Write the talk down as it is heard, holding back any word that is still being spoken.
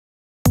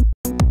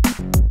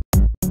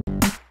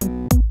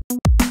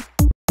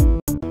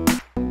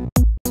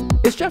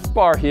It's Jeff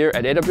Barr here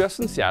at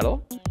AWS in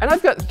Seattle, and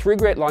I've got 3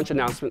 great launch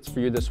announcements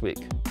for you this week.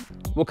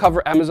 We'll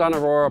cover Amazon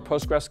Aurora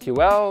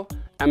PostgreSQL,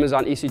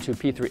 Amazon EC2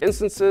 P3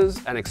 instances,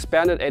 and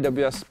expanded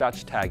AWS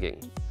batch tagging.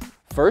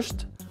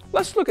 First,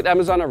 let's look at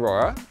Amazon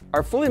Aurora,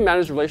 our fully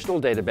managed relational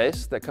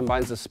database that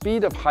combines the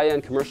speed of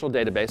high-end commercial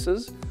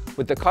databases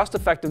with the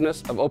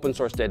cost-effectiveness of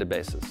open-source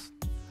databases.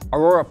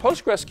 Aurora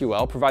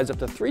PostgreSQL provides up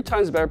to 3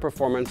 times better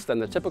performance than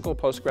the typical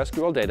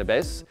PostgreSQL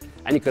database,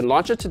 and you can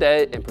launch it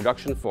today in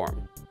production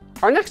form.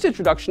 Our next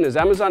introduction is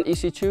Amazon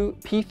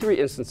EC2 P3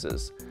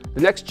 instances,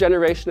 the next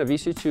generation of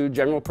EC2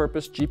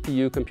 general-purpose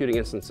GPU computing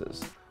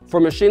instances.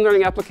 For machine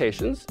learning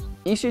applications,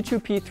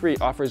 EC2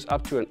 P3 offers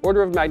up to an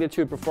order of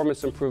magnitude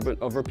performance improvement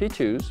over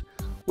P2s,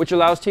 which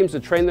allows teams to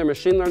train their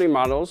machine learning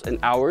models in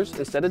hours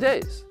instead of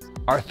days.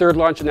 Our third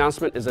launch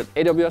announcement is that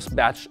AWS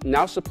Batch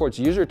now supports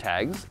user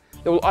tags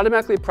that will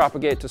automatically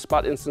propagate to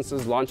Spot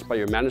instances launched by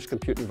your managed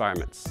compute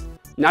environments.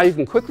 Now you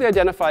can quickly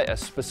identify a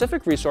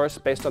specific resource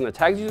based on the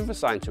tags you've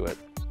assigned to it.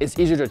 It's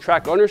easier to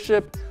track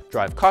ownership,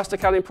 drive cost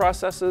accounting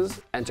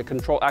processes, and to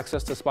control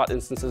access to Spot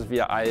instances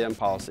via IAM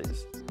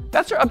policies.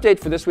 That's our update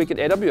for this week at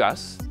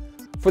AWS.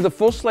 For the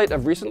full slate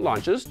of recent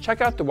launches,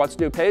 check out the What's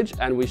New page,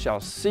 and we shall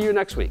see you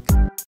next week.